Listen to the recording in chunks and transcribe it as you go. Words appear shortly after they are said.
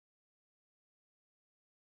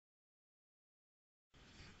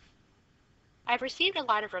I've received a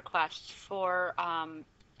lot of requests for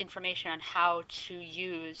information on how to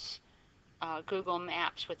use Google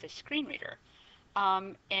Maps with a screen reader.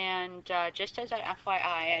 Just as an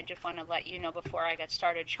FYI, I just want to let you know before I get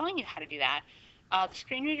started showing you how to do that, the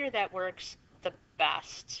screen reader that works the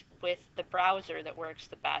best with the browser that works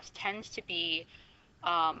the best tends to be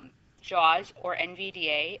JAWS or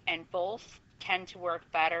NVDA, and both tend to work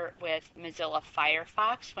better with Mozilla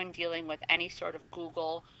Firefox when dealing with any sort of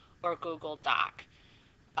Google or Google Doc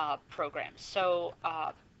programs. So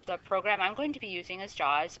the program I'm going to be using is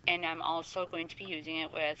JAWS, and I'm also going to be using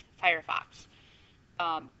it with Firefox.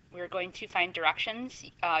 We're going to find directions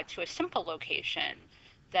to a simple location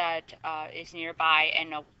that is nearby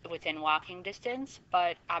and within walking distance,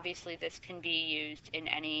 but obviously this can be used in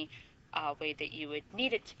any way that you would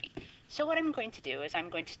need it to be. So what I'm going to do is I'm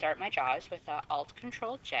going to start my JAWS with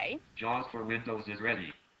Alt-Control-J. JAWS for Windows is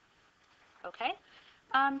ready. Okay.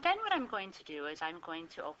 Then what I'm going to do is I'm going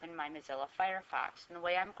to open my Mozilla Firefox. And the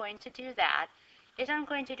way I'm going to do that is I'm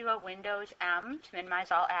going to do a Windows M to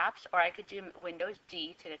minimize all apps, or I could do Windows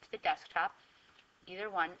D to get to the desktop, either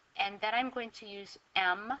one. And then I'm going to use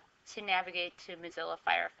M to navigate to Mozilla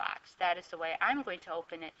Firefox. That is the way I'm going to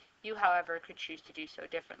open it. You, however, could choose to do so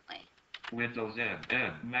differently. Windows M,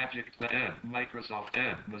 Magic M, Microsoft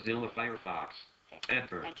M, Mozilla Firefox. Okay.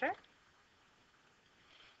 Enter. Enter.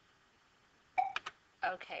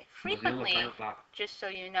 Okay, frequently, just so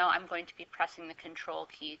you know, I'm going to be pressing the Control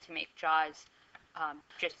key to make JAWS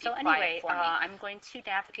just be quiet for me. I'm going to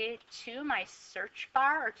navigate to my search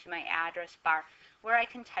bar or to my address bar where I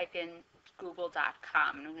can type in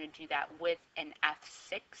google.com, and I'm going to do that with an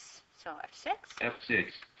F6. So F6.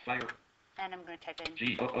 F6, Fire. And I'm going to type in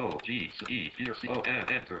G-O-O-G-C-E, here C-O-M,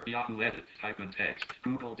 enter, Yahoo edit, type in text,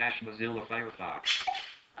 Google-Mozilla Firefox.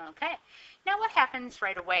 Okay. Now what happens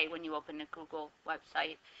right away when you open a Google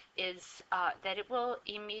website is that it will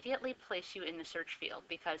immediately place you in the search field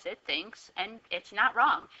because it thinks, and it's not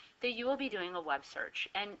wrong, that you will be doing a web search.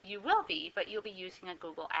 And you will be, but you'll be using a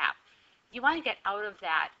Google app. You want to get out of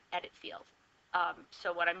that edit field.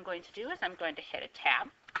 So what I'm going to do is I'm going to hit a tab.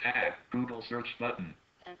 Tab, Google search button.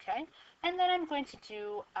 Okay. And then I'm going to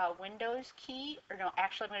do a Windows key, or no,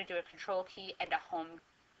 actually I'm going to do a Control key and a Home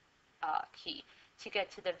key to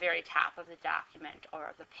get to the very top of the document or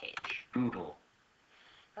of the page. Google.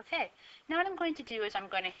 Okay, now what I'm going to do is I'm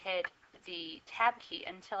going to hit the Tab key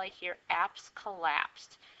until I hear apps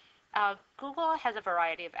collapsed. Google has a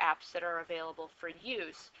variety of apps that are available for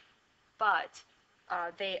use, but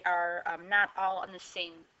they are not all on the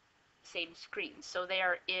same screen. So they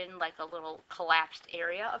are in like a little collapsed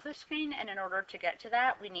area of the screen, and in order to get to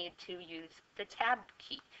that, we need to use the Tab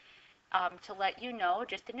key. To let you know,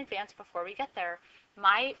 just in advance before we get there,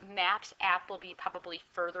 my Maps app will be probably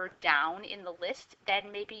further down in the list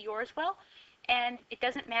than maybe yours will, and it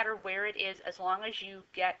doesn't matter where it is as long as you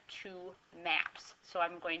get to Maps. So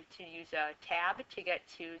I'm going to use a tab to get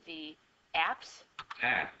to the apps.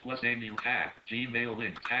 Tab, plus a new tab, Gmail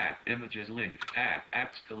link, tab, images link, tab,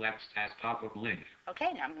 apps collapsed as pop-up link.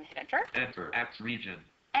 Okay, now I'm going to hit enter. Enter, apps region.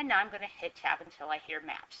 And now I'm going to hit tab until I hear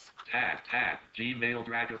Maps. Tab, Gmail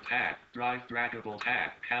draggable tab, Drive draggable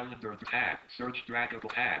tab, Calendar tab, Search draggable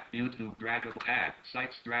tab, YouTube draggable tab,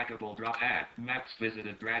 Sites draggable drop tab, Maps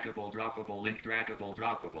visited draggable droppable link draggable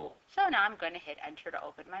droppable. So now I'm going to hit enter to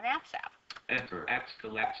open my Maps app. Enter, apps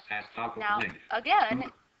collapsed as pop-up link. Now,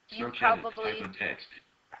 again, you probably text.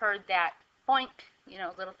 Heard that point,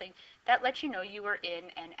 little thing, that lets you know you were in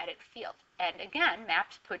an edit field. And again,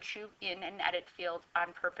 Maps puts you in an edit field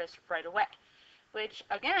on purpose right away, which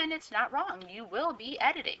again, it's not wrong. You will be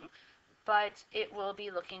editing, but it will be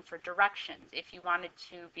looking for directions. If you wanted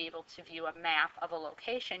to be able to view a map of a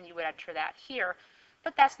location, you would enter that here,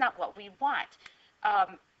 but that's not what we want.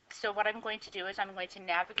 So what I'm going to do is I'm going to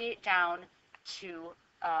navigate down to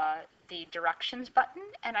the directions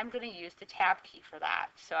button, and I'm going to use the tab key for that.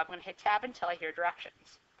 So I'm going to hit tab until I hear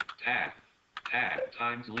directions. Tab,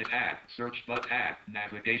 times link tab, search button tab,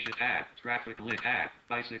 navigation tab, traffic link tab,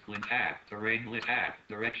 bicycling tab, terrain link tab,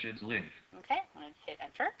 directions link. Okay, I'm going to hit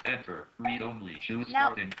enter. Enter, read only, choose now,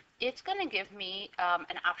 starting. It's going to give me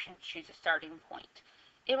an option to choose a starting point.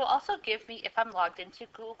 It will also give me, if I'm logged into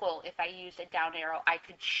Google, if I use a down arrow, I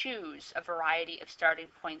could choose a variety of starting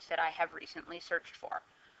points that I have recently searched for.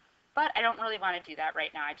 But I don't really want to do that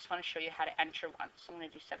right now. I just want to show you how to enter one. So I'm going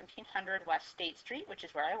to do 1700 West State Street, which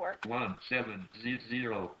is where I work.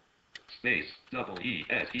 1700 space double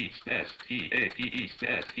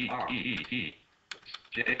E-S-E-S-T-A-P-E-S-T-R-E-E-T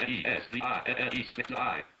J-E-S-V-I-L-E space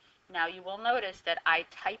I. Now you will notice that I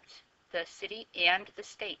typed the city and the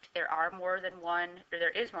state. There is more than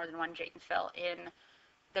one Janesville in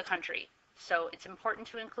the country. So it's important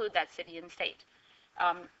to include that city and state.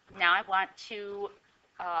 Now I want to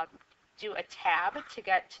uh, do a tab to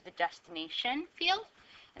get to the destination field.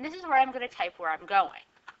 And this is where I'm going to type where I'm going.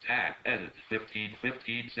 Tab, edit,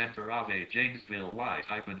 1515 Center Ave, Janesville, Y,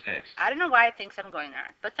 hyphen text. I don't know why it thinks I'm going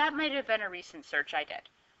there, but that might have been a recent search I did.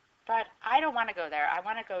 But I don't want to go there. I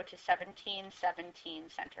want to go to 1717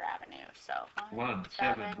 Center Avenue. So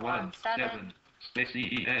 1717 space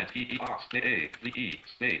E-E-N-T-E-R space A-V-E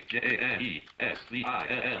space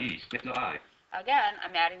J-A-N-E-S-V-I-L-L-E space I. Again,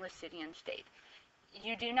 I'm adding the city and state.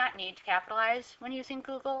 You do not need to capitalize when using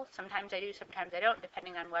Google. Sometimes I do, sometimes I don't,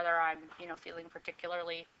 depending on whether I'm, feeling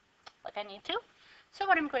particularly like I need to. So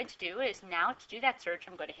what I'm going to do is now to do that search,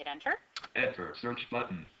 I'm going to hit enter. Enter, search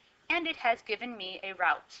button. And it has given me a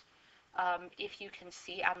route. If you can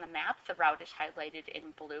see on the map, the route is highlighted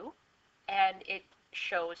in blue, and it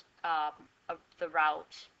shows the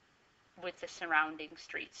route with the surrounding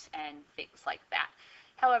streets and things like that.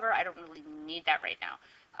 However, I don't really need that right now.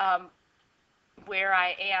 Where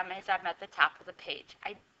I am is I'm at the top of the page.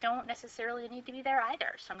 I don't necessarily need to be there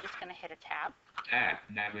either, so I'm just going to hit a tab. Tab,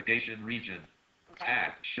 navigation region. Okay.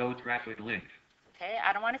 Tab, show traffic link. Okay,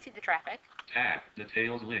 I don't want to see the traffic. Tab,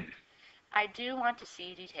 details link. I do want to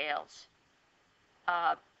see details.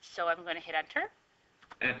 So I'm going to hit enter.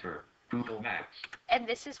 Enter, Google Maps. And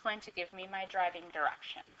this is going to give me my driving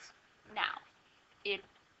directions. Now,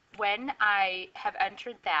 when I have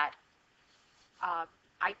entered that,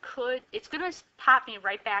 it's going to pop me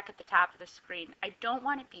right back at the top of the screen. I don't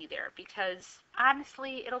want to be there because,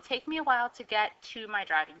 honestly, it'll take me a while to get to my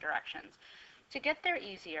driving directions. To get there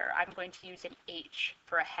easier, I'm going to use an H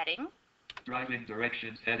for a heading. Driving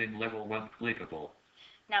directions heading level 1 clickable.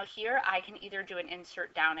 Now here I can either do an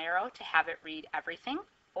insert down arrow to have it read everything,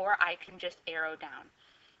 or I can just arrow down.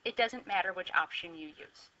 It doesn't matter which option you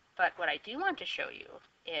use. But what I do want to show you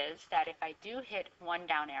is that if I do hit one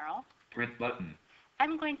down arrow, print button,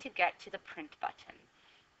 I'm going to get to the print button.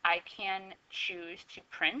 I can choose to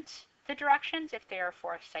print the directions if they are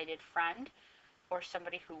for a sighted friend or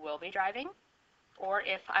somebody who will be driving, or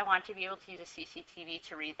if I want to be able to use a CCTV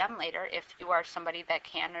to read them later, if you are somebody that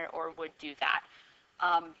can or would do that.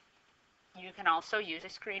 You can also use a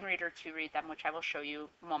screen reader to read them, which I will show you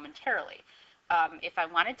momentarily. If I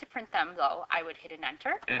wanted to print them, though, I would hit an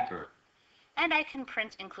enter. Enter. And I can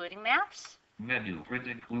print including maps. Menu, print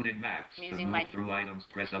including maps. To move through items,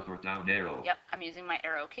 press up or down arrow. Yep, I'm using my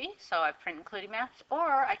arrow key, so I print including maps,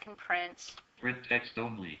 or I can print text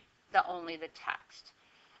only. Only the text.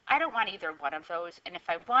 I don't want either one of those, and if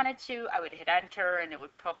I wanted to, I would hit enter, and it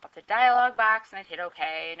would pop up the dialog box, and I'd hit OK,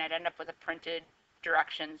 and I'd end up with a printed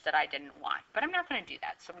directions that I didn't want. But I'm not going to do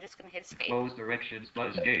that, so I'm just going to hit escape. Close directions,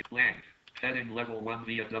 buzz gate, blank. Heading level 1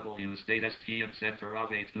 via W, state ST and center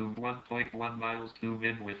of A to 1.1 miles to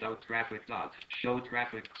min without traffic dot. Show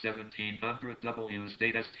traffic 1700 W,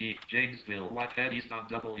 state ST, Janesville, Whitehead East on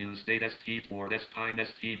W, state ST, Fort S Pine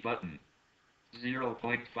ST button.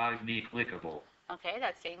 0.5 me clickable. Okay,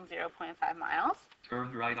 that's saying 0.5 miles.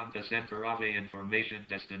 Turn right on the center of A information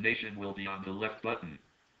destination will be on the left button.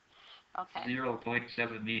 Okay.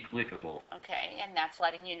 0.7 me clickable. Okay, and that's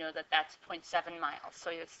letting you know that that's 0.7 miles. So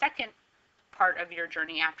the second part of your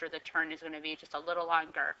journey after the turn is going to be just a little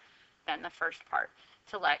longer than the first part,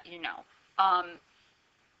 to let you know.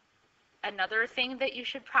 Another thing that you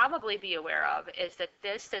should probably be aware of is that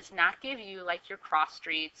this does not give you like your cross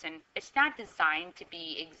streets, and it's not designed to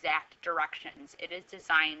be exact directions.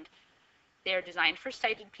 They're designed for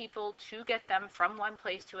sighted people to get them from one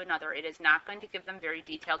place to another. It is not going to give them very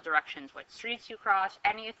detailed directions, what streets you cross,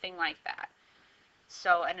 anything like that.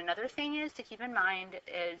 So, and another thing is to keep in mind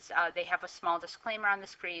is they have a small disclaimer on the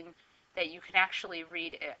screen that you can actually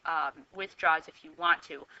read with JAWS if you want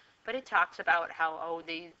to. But it talks about how,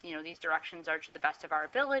 these directions are to the best of our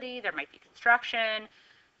ability. There might be construction,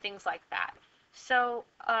 things like that. So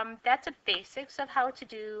that's the basics of how to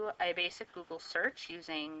do a basic Google search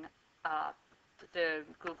using the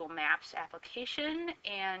Google Maps application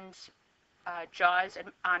and JAWS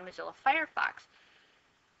on Mozilla Firefox.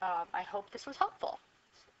 I hope this was helpful.